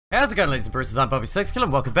How's it going, ladies and bruises? I'm Bobby Sixkilla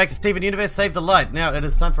and welcome back to Steven Universe Save the Light. Now it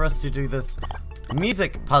is time for us to do this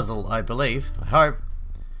music puzzle, I believe. I hope.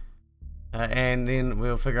 And then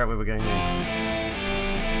we'll figure out where we're going then.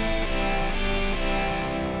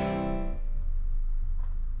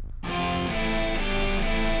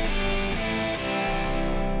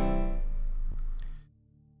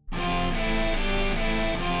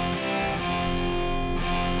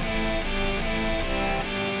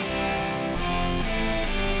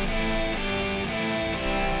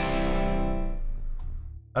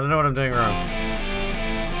 I don't know what I'm doing wrong.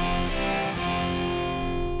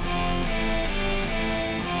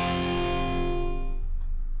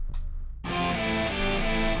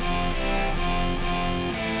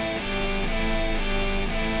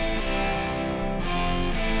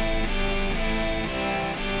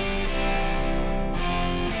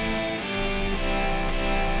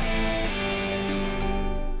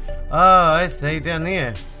 Oh, I see, down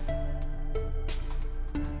there.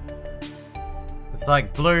 It's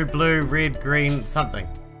like blue, blue, red, green, something.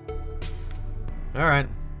 Alright.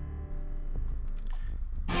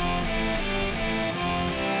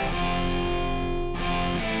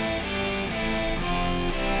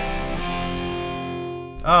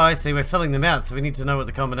 Oh, I see, we're filling them out, so we need to know what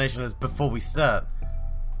the combination is before we start.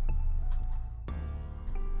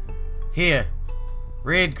 Here.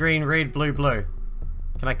 Red, green, red, blue, blue.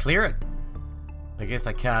 Can I clear it? I guess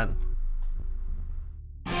I can't.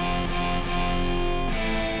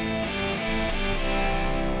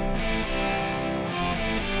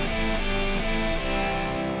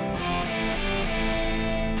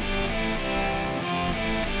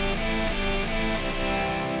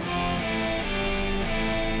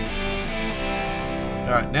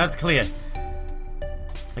 Alright, now it's clear.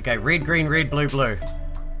 Okay, red, green, red, blue, blue.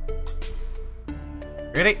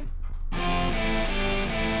 Ready?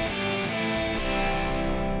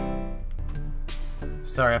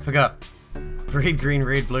 Sorry, I forgot. Red, green,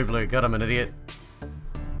 red, blue, blue. God, I'm an idiot.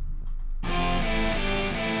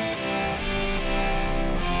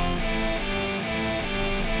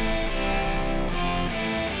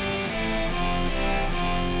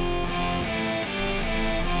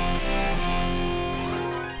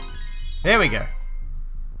 There we go.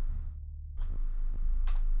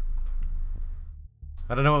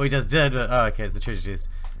 I don't know what we just did, but oh, okay, it's a treasure chest.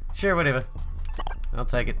 Sure, whatever. I'll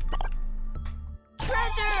take it.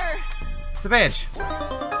 Treasure! It's a badge.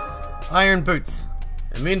 Iron boots.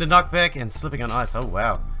 Immune to knockback and slipping on ice. Oh,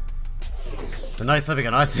 wow. The no slipping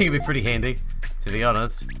on ice thing would be pretty handy, to be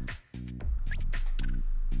honest.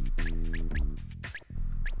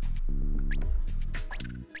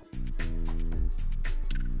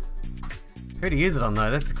 Who to use it on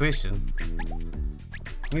though? That's the question.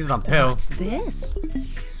 Use it on Pearl. What's this?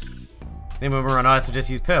 Then when we're on ice, we'll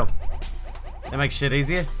just use Pearl. That makes shit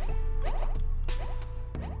easier.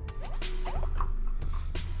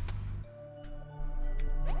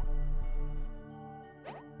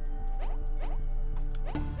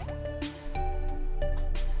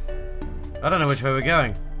 I don't know which way we're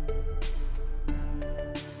going.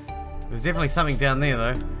 There's definitely something down there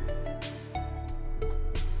though.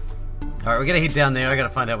 Alright, we're gonna head down there. I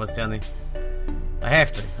gotta find out what's down there. I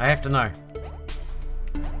have to know.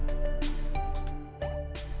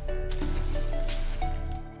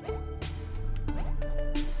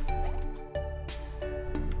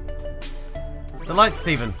 It's a light,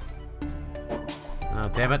 Steven.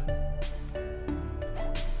 Oh, damn it.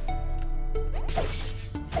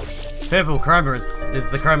 Purple chroma is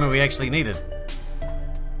the chroma we actually needed.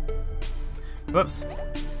 Whoops.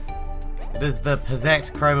 It is the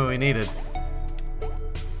exact chroma we needed.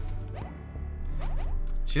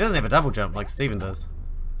 She doesn't have a double jump like Steven does.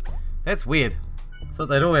 That's weird. I thought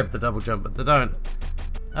they'd all have the double jump, but they don't.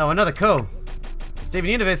 Oh, another call. Steven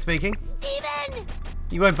Universe speaking. Steven!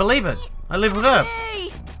 You won't believe it. I leveled up.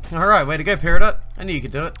 Hey! Alright, way to go, Peridot. I knew you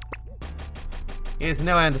could do it. Yes,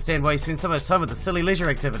 now I understand why you spend so much time with this silly leisure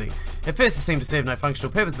activity. At first it seemed to serve no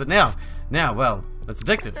functional purpose, but now, well, it's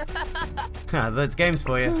addictive. That's games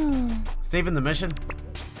for you. Steven, the mission?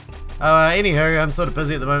 Oh, anywho, I'm sort of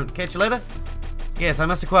busy at the moment. Catch you later? Yes, I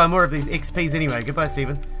must acquire more of these XPs anyway. Goodbye,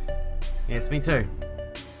 Steven. Yes, me too.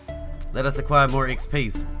 Let us acquire more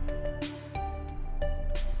XPs.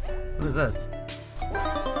 What is this?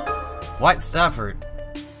 White star fruit.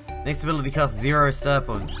 Next ability costs 0 star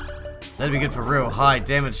points. That'd be good for real high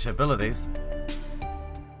damage abilities.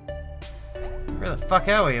 Where the fuck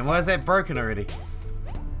are we and why is that broken already?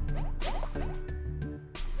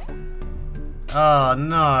 Oh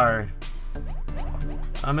no.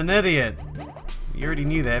 I'm an idiot. You already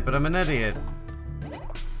knew that, but I'm an idiot.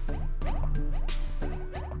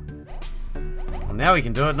 Well, now we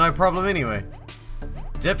can do it, no problem anyway.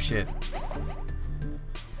 Dipshit.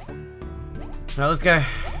 Now let's go.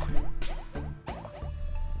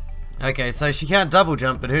 Okay, so she can't double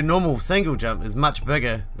jump, but her normal single jump is much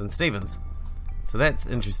bigger than Steven's. So that's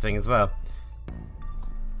interesting as well.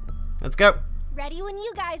 Let's go. Ready when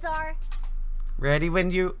you guys are. Ready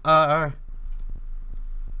when you are.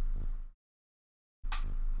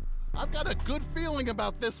 I've got a good feeling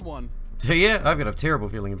about this one. Yeah, I've got a terrible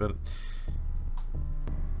feeling about it.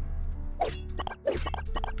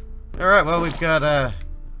 Alright, well we've got a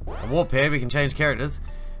warp pad, we can change characters.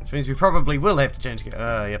 Which means we probably will have to change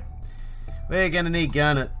yep. We're gonna need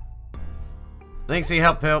Garnet. Thanks for your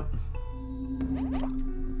help, Pelt.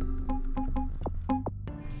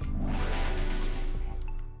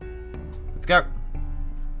 Let's go.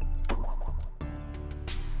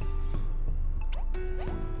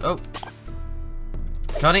 Oh.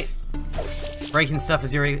 Connie. Breaking stuff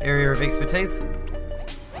is your area of expertise.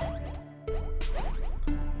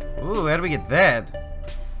 Ooh, how do we get that?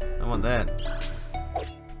 I want that.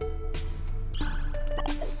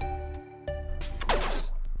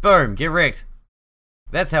 Boom, get wrecked.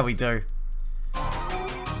 That's how we do.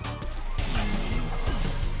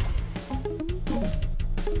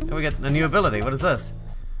 And we got a new ability. What is this?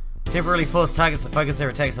 Temporarily force targets to focus their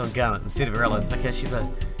attacks on Garnet instead of Arelis. Okay, she's a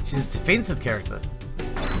defensive character.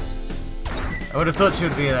 I would have thought she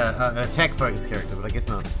would be an attack focused character, but I guess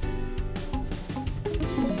not.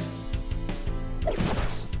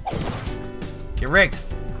 Get wrecked.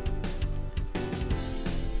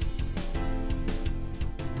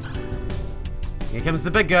 Here comes the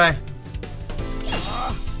big guy.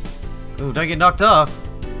 Ooh, don't get knocked off.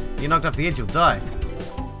 Get knocked off the edge, you'll die.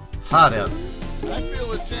 Hard out. I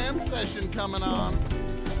feel a jam session coming on.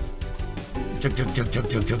 Chug chug chug chug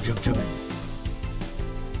chug chug chug chug.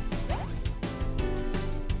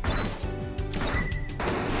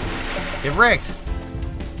 Get wrecked.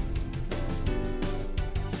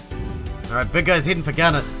 Alright, big guy's heading for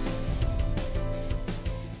Garnet.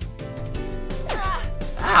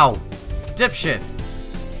 Ow! Dipshit.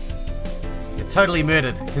 You're totally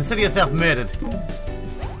murdered. Consider yourself murdered.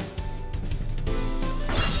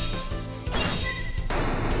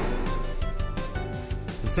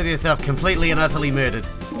 Consider yourself completely and utterly murdered.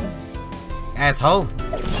 Asshole.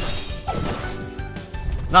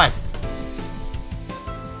 Nice.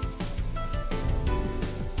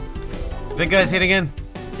 Big guy's heading in.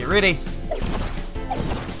 Get ready.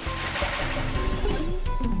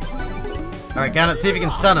 Alright, Garnet, see if you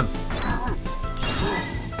can stun him.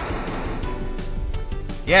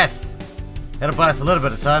 Yes! That'll buy us a little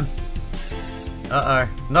bit of time. Uh-oh.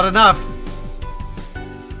 Not enough!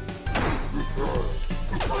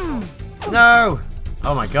 No!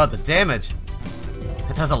 Oh my god, the damage!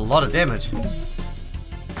 It does a lot of damage.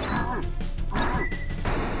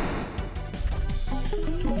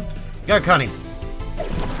 Go, Connie!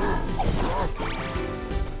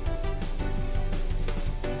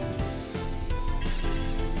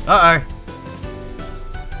 Uh-oh.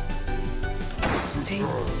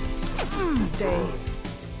 Stay.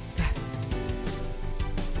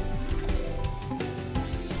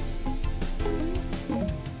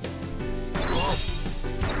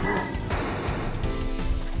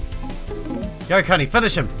 Go, Connie,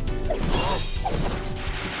 finish him!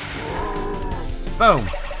 Boom!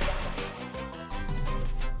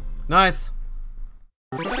 Nice!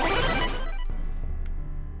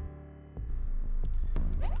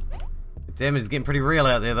 The damage is getting pretty real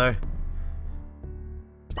out there, though.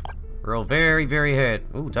 We're all very, very hurt.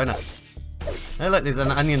 Ooh, donut. Oh, look, there's an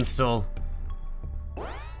onion stall.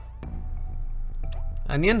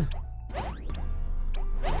 Onion?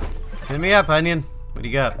 Hit me up, onion. What do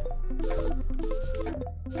you got?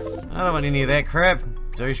 I don't want any of that crap,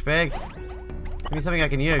 douchebag. Give me something I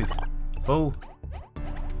can use. Fool.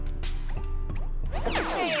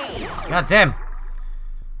 God damn!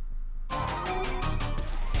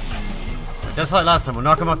 Just like last time, we'll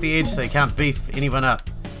knock him off the edge so he can't beef anyone up.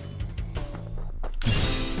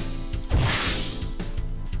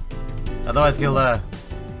 Otherwise he'll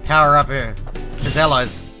power up his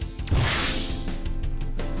allies,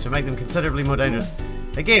 which will make them considerably more dangerous.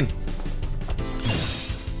 Again!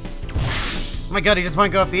 Oh my god, he just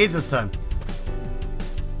won't go off the edge this time.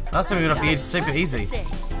 Last time he went off the edge super easy.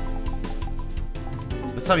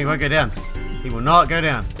 This time he won't go down. He will not go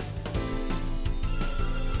down.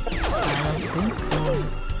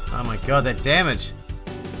 Oh my god, that damage.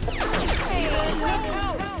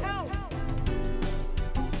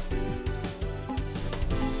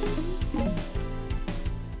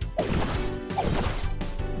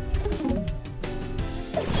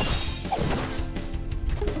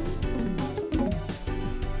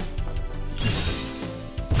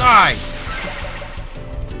 Die!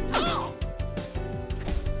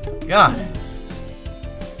 God.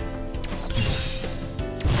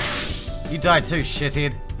 You died too,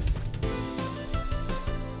 shithead.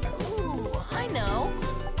 Ooh, I know.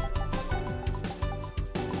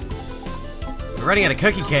 We're running out of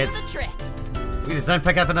cookie cats. The trick. We just don't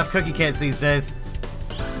pick up enough cookie cats these days.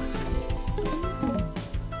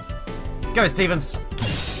 Go, Steven.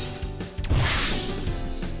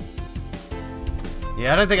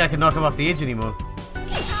 Yeah, I don't think I can knock him off the edge anymore.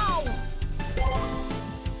 Ow!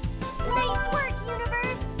 Nice work,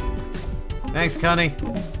 universe. Thanks, Connie.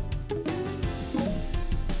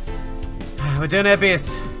 We're doing our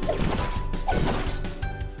best.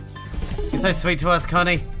 You're so sweet to us,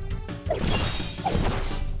 Connie.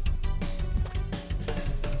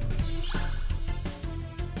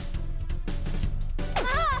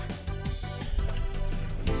 Ah!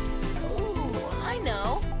 Ooh, I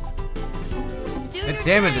know. Do The your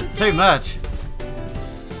damage thing, is too much.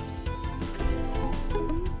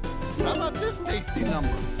 How about this tasty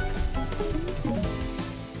number?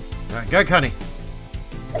 Alright, go, Connie.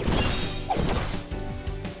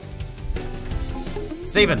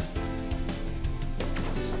 Steven.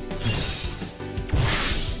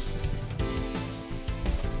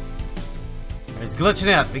 He's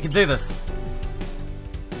glitching out. We can do this.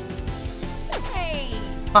 Hey.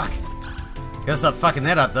 Fuck. Gotta stop fucking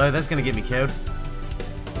that up, though. That's gonna get me killed.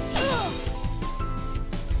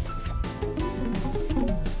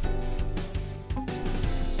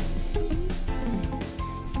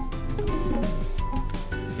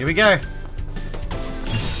 Here we go.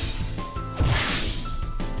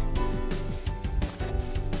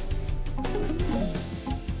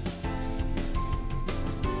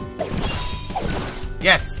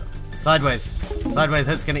 Yes! Sideways. Sideways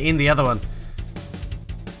hit's gonna end the other one.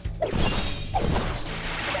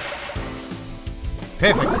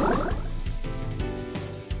 Perfect.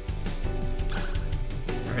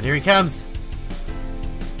 Alright, here he comes.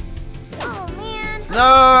 Oh man.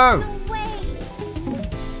 No! No way.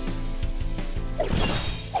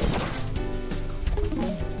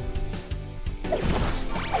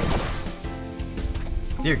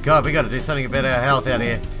 Dear God, we gotta do something about our health out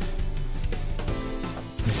here.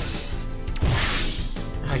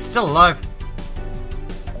 Oh, he's still alive.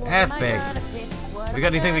 Ass bag. We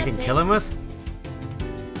got anything we can kill him with?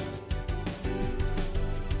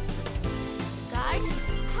 Guys,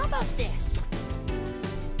 how about this?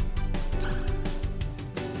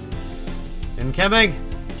 Incoming!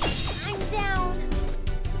 I'm down.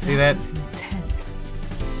 See that? Intense.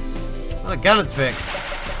 Oh, the gun it's back.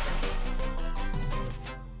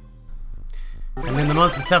 And then the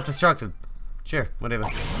monster self-destructed. Sure, whatever.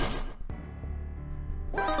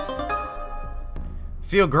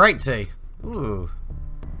 Feel great tea. Ooh.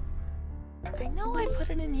 I know I put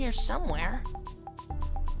it in here somewhere.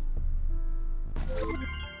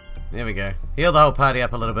 There we go. Heal the whole party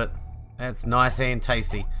up a little bit. That's nice and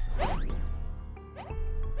tasty.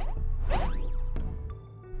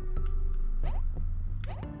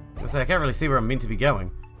 So I can't really see where I'm meant to be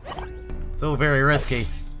going. It's all very risky.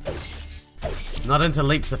 Not into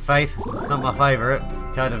leaps of faith. It's not my favourite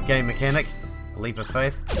kind of game mechanic. A leap of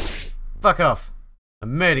faith. Fuck off. I'll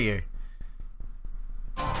murder you.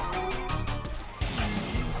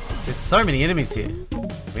 There's so many enemies here.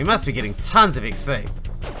 We must be getting tons of XP.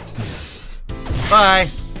 Bye.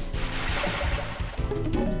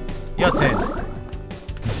 Your turn.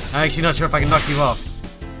 I'm actually not sure if I can knock you off.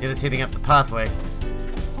 You're just heading up the pathway.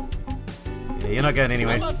 Yeah, you're not going How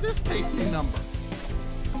anywhere. about this tasty number?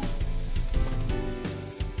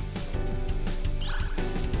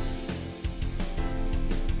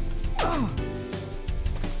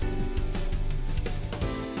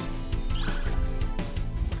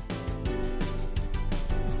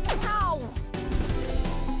 Ow!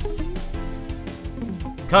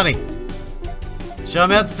 Connie, show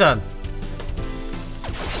him how it's done.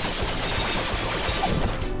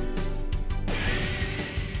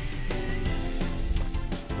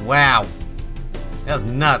 Wow, that was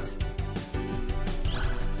nuts.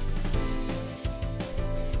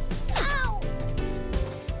 Ow!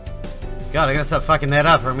 God, I gotta stop fucking that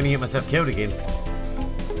up or I'm gonna get myself killed again.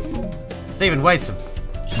 Steven, waste him.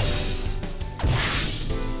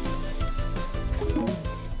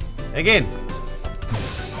 Again.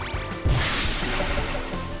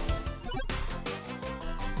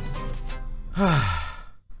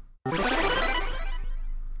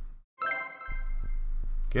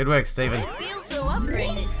 Good work, Steven. I feel so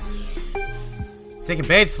upgraded. Second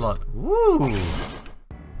badge slot. Ooh.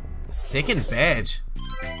 A second badge.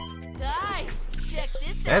 Guys, check this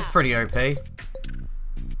out. That's pretty OP.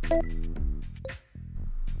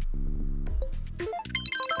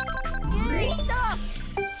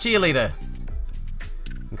 Cheerleader.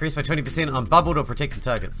 Increased by 20% on bubbled or protected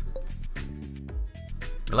targets.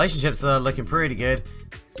 Relationships are looking pretty good.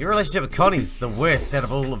 Your relationship with Connie's the worst out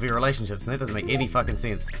of all of your relationships, and that doesn't make any fucking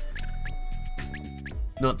sense.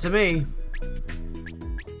 Not to me.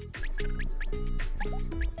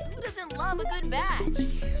 Who doesn't love a good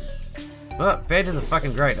badge? Oh, badges are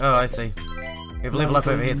fucking great. Oh, I see. We have level up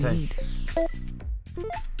over here too.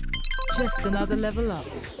 Just another level up.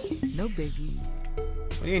 No biggie.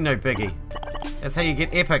 What do you mean, no biggie? That's how you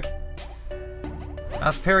get epic.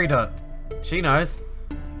 Ask Peridot. She knows.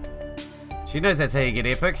 She knows that's how you get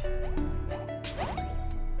epic.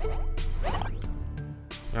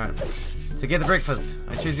 Alright. Together breakfast.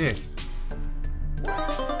 I choose you.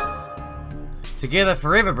 Together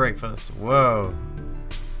forever breakfast. Whoa.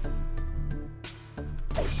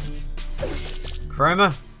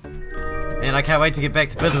 Chroma. And I can't wait to get back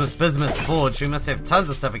to Bismuth's Forge. We must have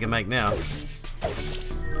tons of stuff we can make now.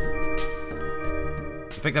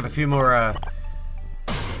 Picked up a few more,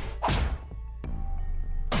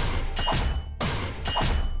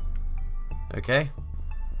 Okay.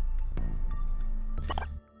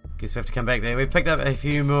 Guess we have to come back there. We've picked up a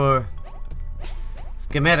few more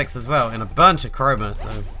schematics as well, and a bunch of chroma,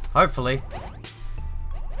 so hopefully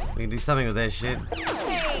we can do something with that shit.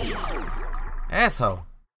 Asshole.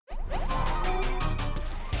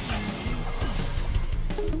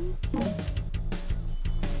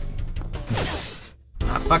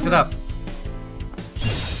 I fucked it up.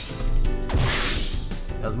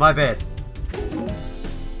 That was my bad.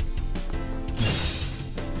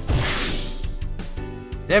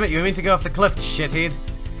 Damn it, you were meant to go off the cliff, shithead.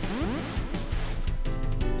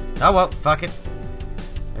 Oh well, fuck it.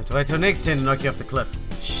 I have to wait till next turn to knock you off the cliff,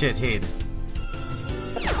 shithead.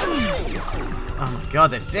 Oh my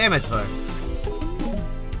god, that damage though.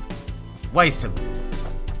 Waste him.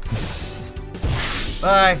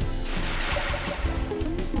 Bye.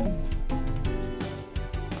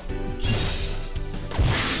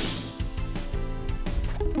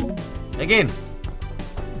 Again.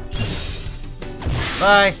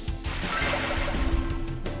 Bye.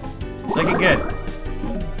 Looking good.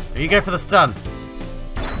 Here you go for the stun.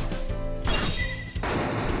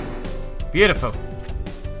 Beautiful.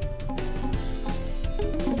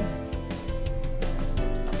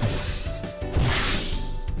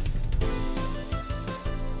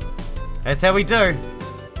 That's how we do.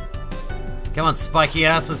 Come on, spiky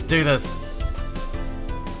ass, let's do this.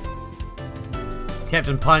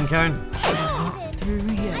 Captain Pinecone. Through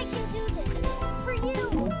I yet. can do this. For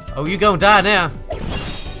you. Oh, you gonna die now.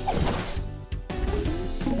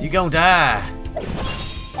 You gonna die.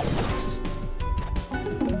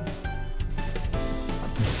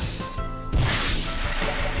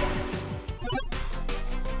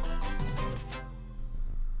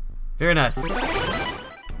 Very nice.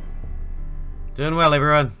 Doing well,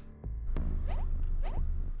 everyone.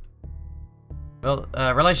 Well,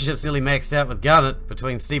 relationship's nearly maxed out with Garnet,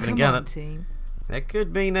 between Steven and Come on, Garnet. team. That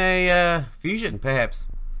could mean a fusion, perhaps.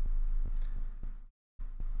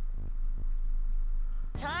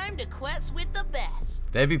 Time to quest with the best.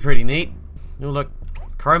 That'd be pretty neat. Oh look,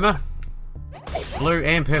 chroma, blue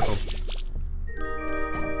and purple.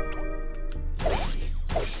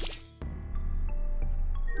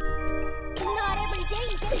 Not every day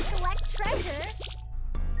you get to collect treasure.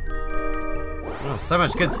 Oh, so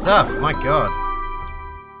much good stuff, my god.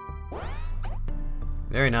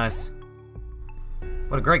 Very nice.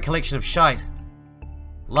 What a great collection of shite.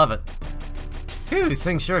 Love it. Phew,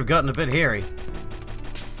 things sure have gotten a bit hairy.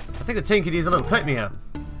 I think the team could use a little pick-me-up.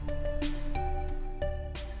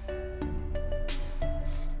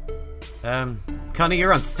 Connie,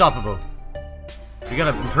 you're unstoppable. We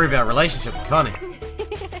gotta improve our relationship with Connie.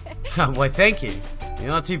 Why, thank you.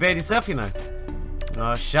 You're not too bad yourself, you know.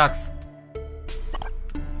 Oh, shucks.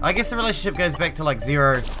 I guess the relationship goes back to like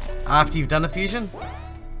 0 after you've done a fusion?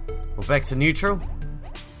 Or back to neutral?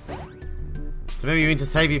 So maybe you mean to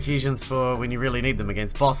save your fusions for when you really need them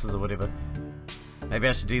against bosses or whatever. Maybe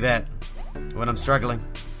I should do that when I'm struggling.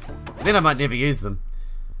 Then I might never use them.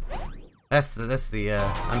 That's the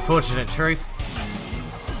unfortunate truth.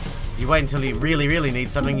 If you wait until you really, really need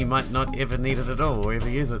something, you might not ever need it at all or ever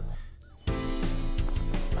use it.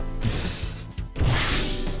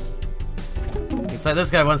 Looks like this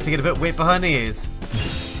guy wants to get a bit wet behind the ears.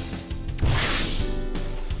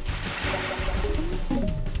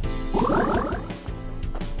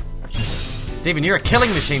 Steven, you're a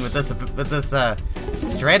killing machine with this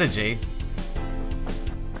strategy.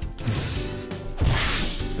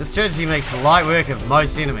 This strategy makes light work of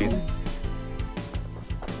most enemies.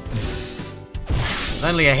 With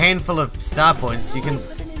only a handful of star points, you can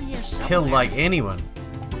Put it in here kill somewhere. like anyone.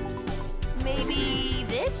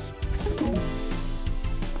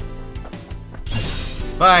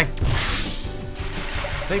 Bye.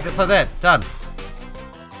 See, just like that. Done.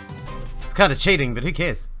 It's kind of cheating, but who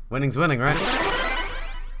cares? Winning's winning, right?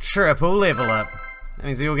 Triple level up. That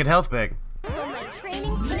means we all get health back. Well, my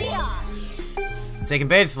training paid off. Second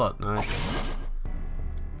badge slot. Nice.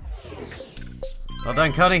 Well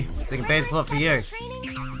done, Connie. Second badge slot for you.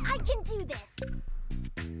 Training, I can do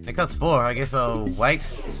this. It costs 4. I guess I'll wait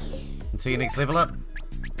until your next level up.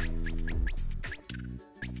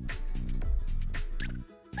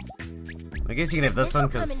 I guess you can have this one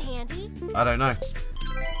This'll come because in handy. I don't know.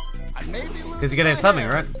 I may be Because you gotta have something,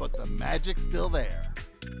 right? But the magic's still there.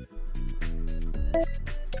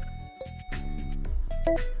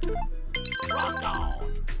 Rock on.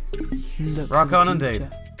 Look Rock to the on indeed.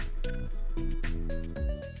 future.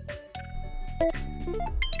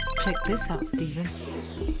 Check this out, Steven.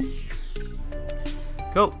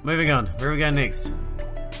 Cool. Moving on. Where are we going next?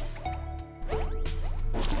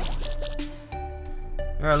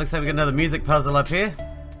 Alright, looks like we got another music puzzle up here.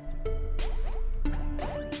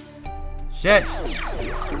 Shit!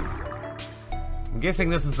 I'm guessing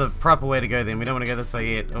this is the proper way to go then. We don't want to go this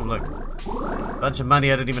way yet. Oh look. Bunch of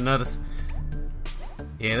money I didn't even notice.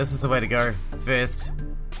 Yeah, this is the way to go. First.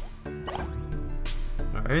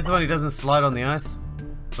 Alright, who's the one who doesn't slide on the ice?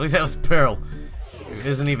 I believe that was Pearl. Who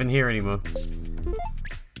isn't even here anymore.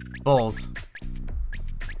 Balls.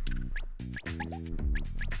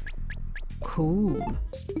 Cool.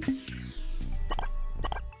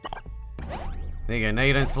 There you go, now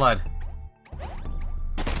you don't slide.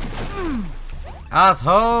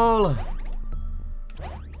 Asshole!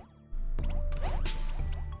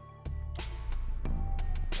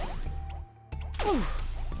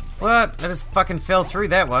 What? I just fucking fell through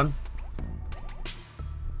that one.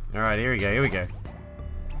 Alright, here we go, here we go.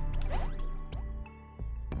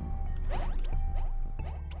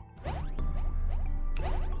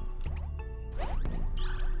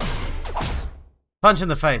 Punch in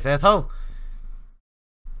the face, asshole!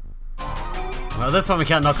 Well, this one we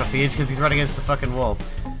can't knock off the edge because he's running against the fucking wall.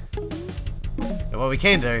 But what we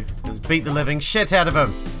can do is beat the living shit out of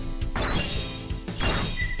him.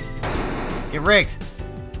 Get wrecked.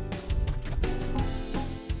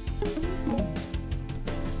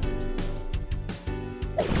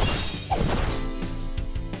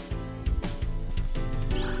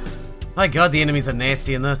 My god, the enemies are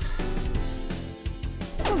nasty in this.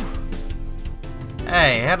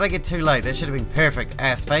 Hey, how did I get too late? That should have been perfect,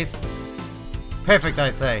 ass face. Perfect, I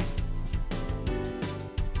say.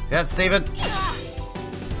 See that, Steven?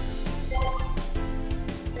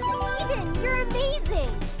 Steven, you're amazing.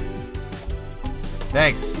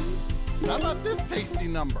 Thanks. How about this tasty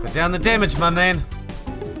number? Put down the damage, my man.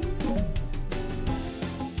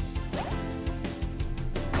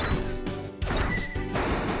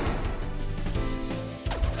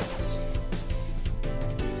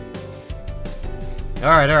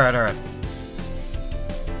 Alright.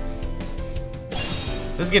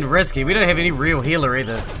 This is getting risky. We don't have any real healer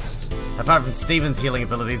either. Apart from Steven's healing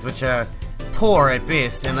abilities, which are poor at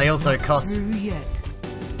best, and they also cost Through yet.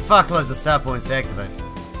 fuckloads of star points to activate.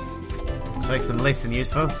 Which makes them less than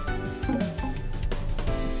useful.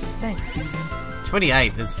 Thanks, Steven.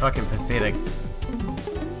 28 is fucking pathetic.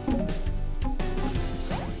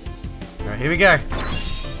 Alright, here we go.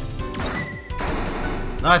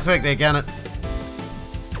 Nice work there, Garnet.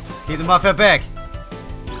 Keep them off our back.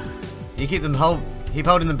 You keep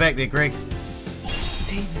holding them back there, Greg.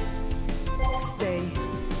 Steven, stay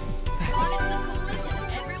back.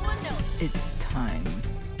 It's time.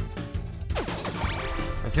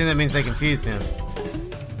 I assume that means they're confused now.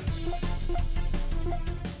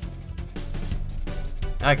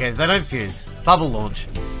 Okay, so they don't fuse. Bubble launch.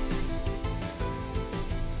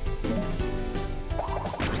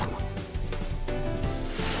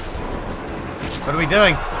 What are we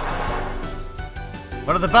doing?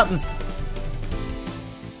 What are the buttons?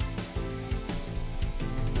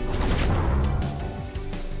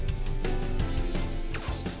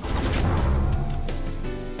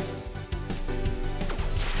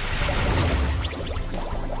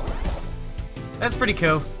 That's pretty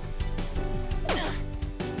cool.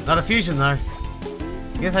 Not a fusion though.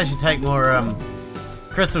 I guess I should take more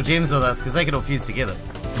crystal gems with us because they can all fuse together.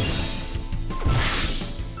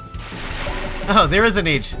 Oh, there is an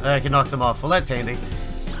edge. I can knock them off. Well, that's handy.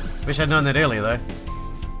 Wish I'd known that earlier though.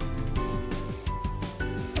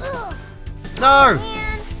 Ugh, No!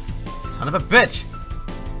 man. Son of a bitch!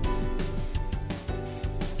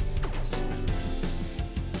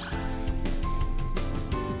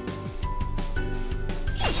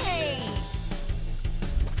 Hey.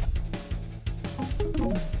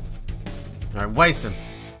 Alright, waste him.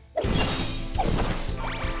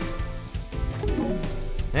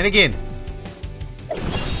 And again.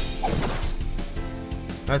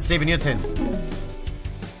 Alright, Steven, your turn.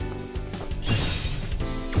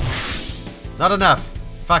 Not enough.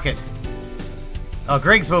 Fuck it. Oh,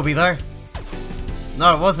 Greg's will be though.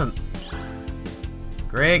 No, it wasn't.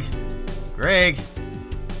 Greg. Greg.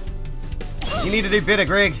 You need to do better,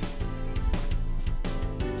 Greg.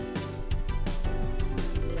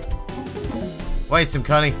 Waste him,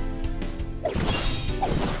 Connie.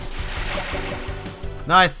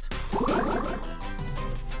 Nice.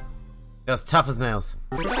 That was tough as nails.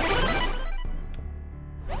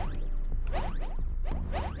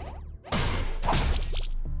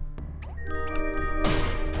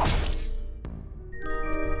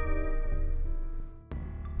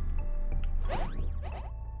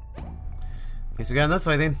 Guess we're going this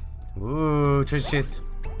way then. Ooh, treasure chest.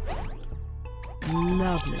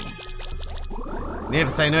 Lovely. Never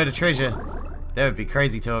say no to treasure. That would be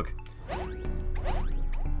crazy talk.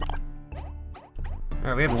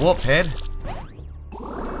 Alright, we have a warp pad.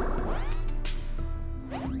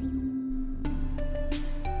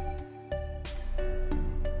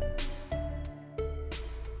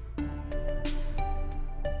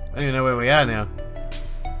 I don't even know where we are now.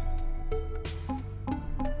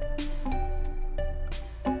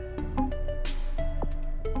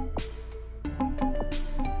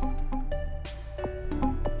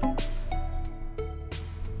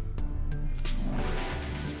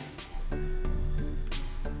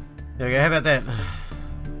 There we go, how about that?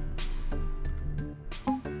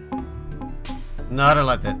 No, I don't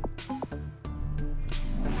like that.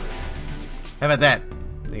 How about that?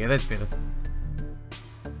 There you go, that's better.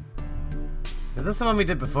 Is this the one we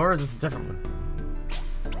did before, or is this a different one?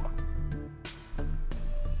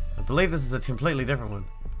 I believe this is a completely different one.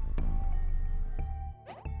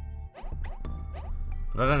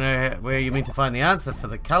 But I don't know where you mean to find the answer for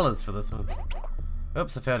the colours for this one.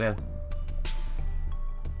 Oops, I fell down.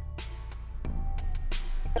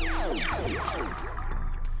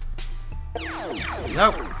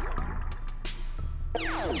 Nope.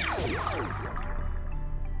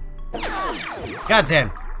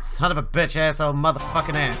 Goddamn. Son of a bitch, asshole,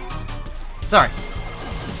 motherfucking ass. Sorry.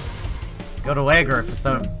 Got all aggro for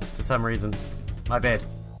some reason. My bad.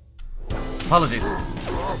 Apologies.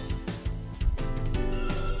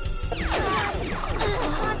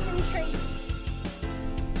 Concentrate.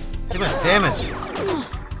 Too much damage.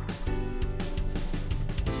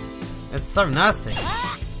 It's so nasty.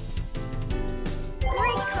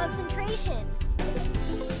 Great concentration.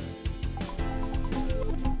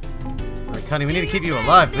 Alright, Connie, we need to keep you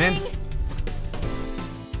alive, man.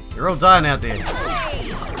 You're all dying out there. Hey,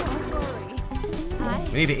 don't worry.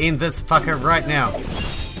 We need to end this fucker right now.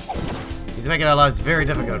 He's making our lives very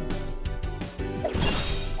difficult.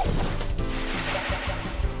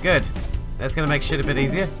 Good. That's gonna make shit a bit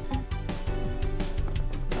easier.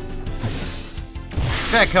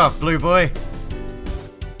 Back off, blue boy.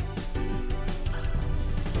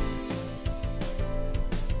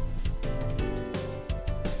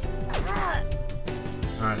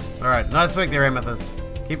 Alright, nice work there, Amethyst.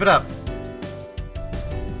 Keep it up.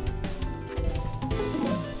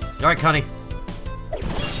 Alright, Connie.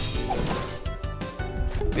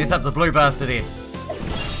 Mess up the blue bastard here.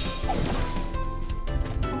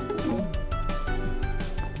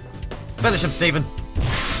 Finish him, Steven.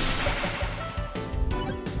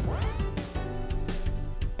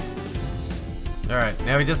 Alright,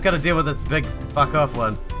 now we just gotta deal with this big fuck off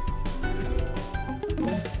one.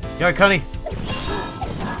 Go, Connie.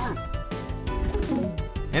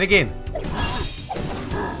 And again.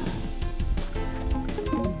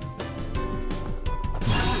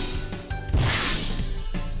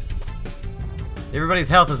 Everybody's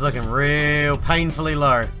health is looking real painfully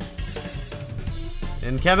low.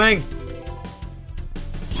 Incoming.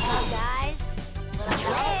 Guys.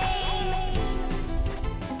 Hey.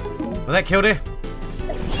 Well, that killed her.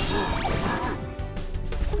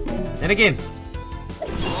 And again.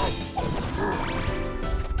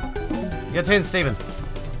 Your turn, Steven.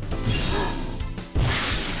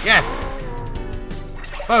 Yes!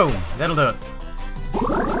 Boom! That'll do it.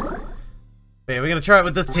 Yeah, we're gonna try it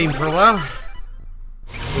with this team for a while.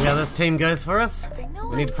 See how this team goes for us.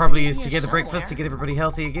 We need to probably use Together Breakfast to get everybody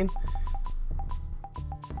healthy again.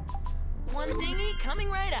 One thingy coming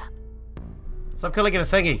right up. Stop calling it a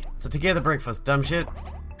thingy. It's a Together Breakfast, dumb shit.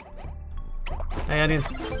 Hey, onion.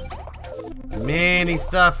 Many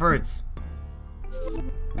star fruits.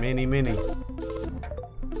 Many.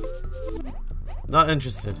 Not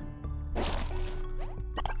interested.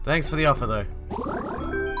 Thanks for the offer, though.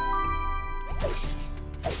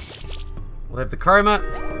 We'll have the chroma.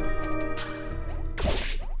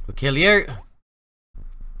 We'll kill you.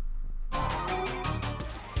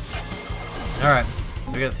 Alright,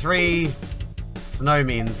 so we got 3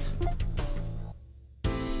 snowmen's.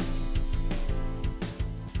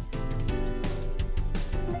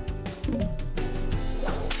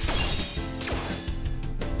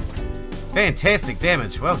 Fantastic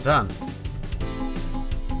damage, well done.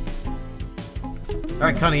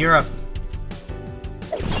 Alright, Connie, you're up.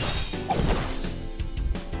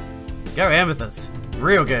 Go Amethyst.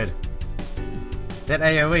 Real good. That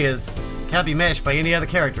AoE can't be matched by any other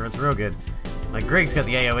character, it's real good. Like, Greg's got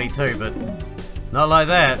the AoE too, but not like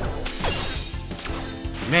that.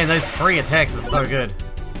 Man, those free attacks are so good.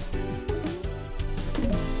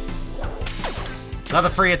 Another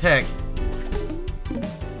free attack.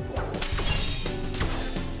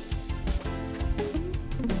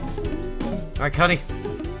 Alright, Connie.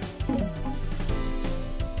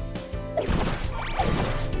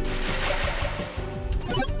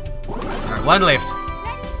 Alright, 1 left.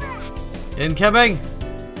 Incoming!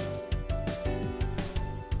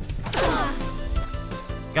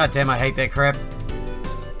 God damn, I hate that crap.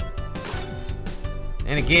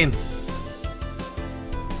 And again.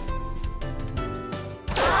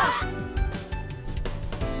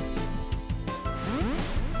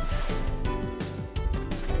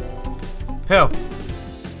 Pill.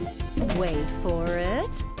 Wait for it.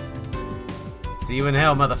 See you in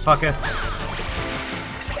hell, motherfucker.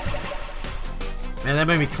 Man, that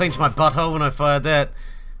made me clench my butthole when I fired that.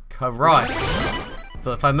 Christ.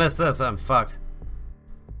 Thought if I miss this, I'm fucked.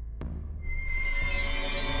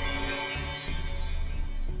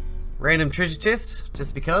 Random treasure chest,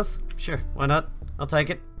 just because? Sure, why not? I'll take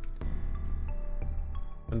it.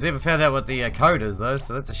 I never found out what the code is though,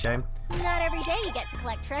 so that's a shame. Not every day you get to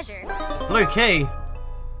collect treasure. Blue key?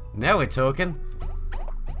 Now we're talking.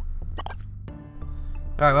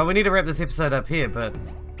 Alright, well we need to wrap this episode up here, but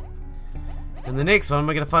in the next one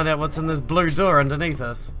we're going to find out what's in this blue door underneath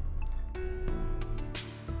us.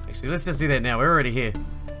 Actually, let's just do that now, we're already here.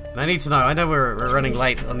 And I need to know, I know we're running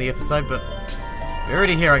late on the episode, but we're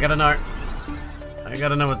already here, I gotta know. I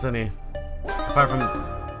gotta know what's in here. Apart from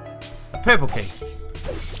a purple key.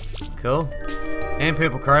 Cool. And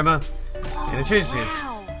purple chroma. And a treasure chest.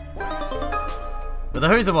 With a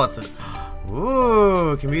Who's a Watson.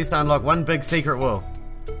 Ooh, can be used to unlock one big secret wall.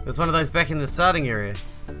 There's one of those back in the starting area.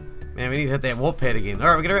 Man, we need to hit that warp pad again.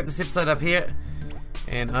 Alright, we're gonna wrap this episode up here.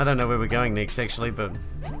 And I don't know where we're going next actually, but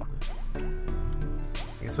I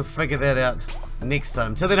guess we'll figure that out next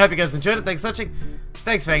time. Till then, hope you guys enjoyed it. Thanks for watching.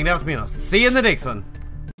 Thanks for hanging out with me, and I'll see you in the next one.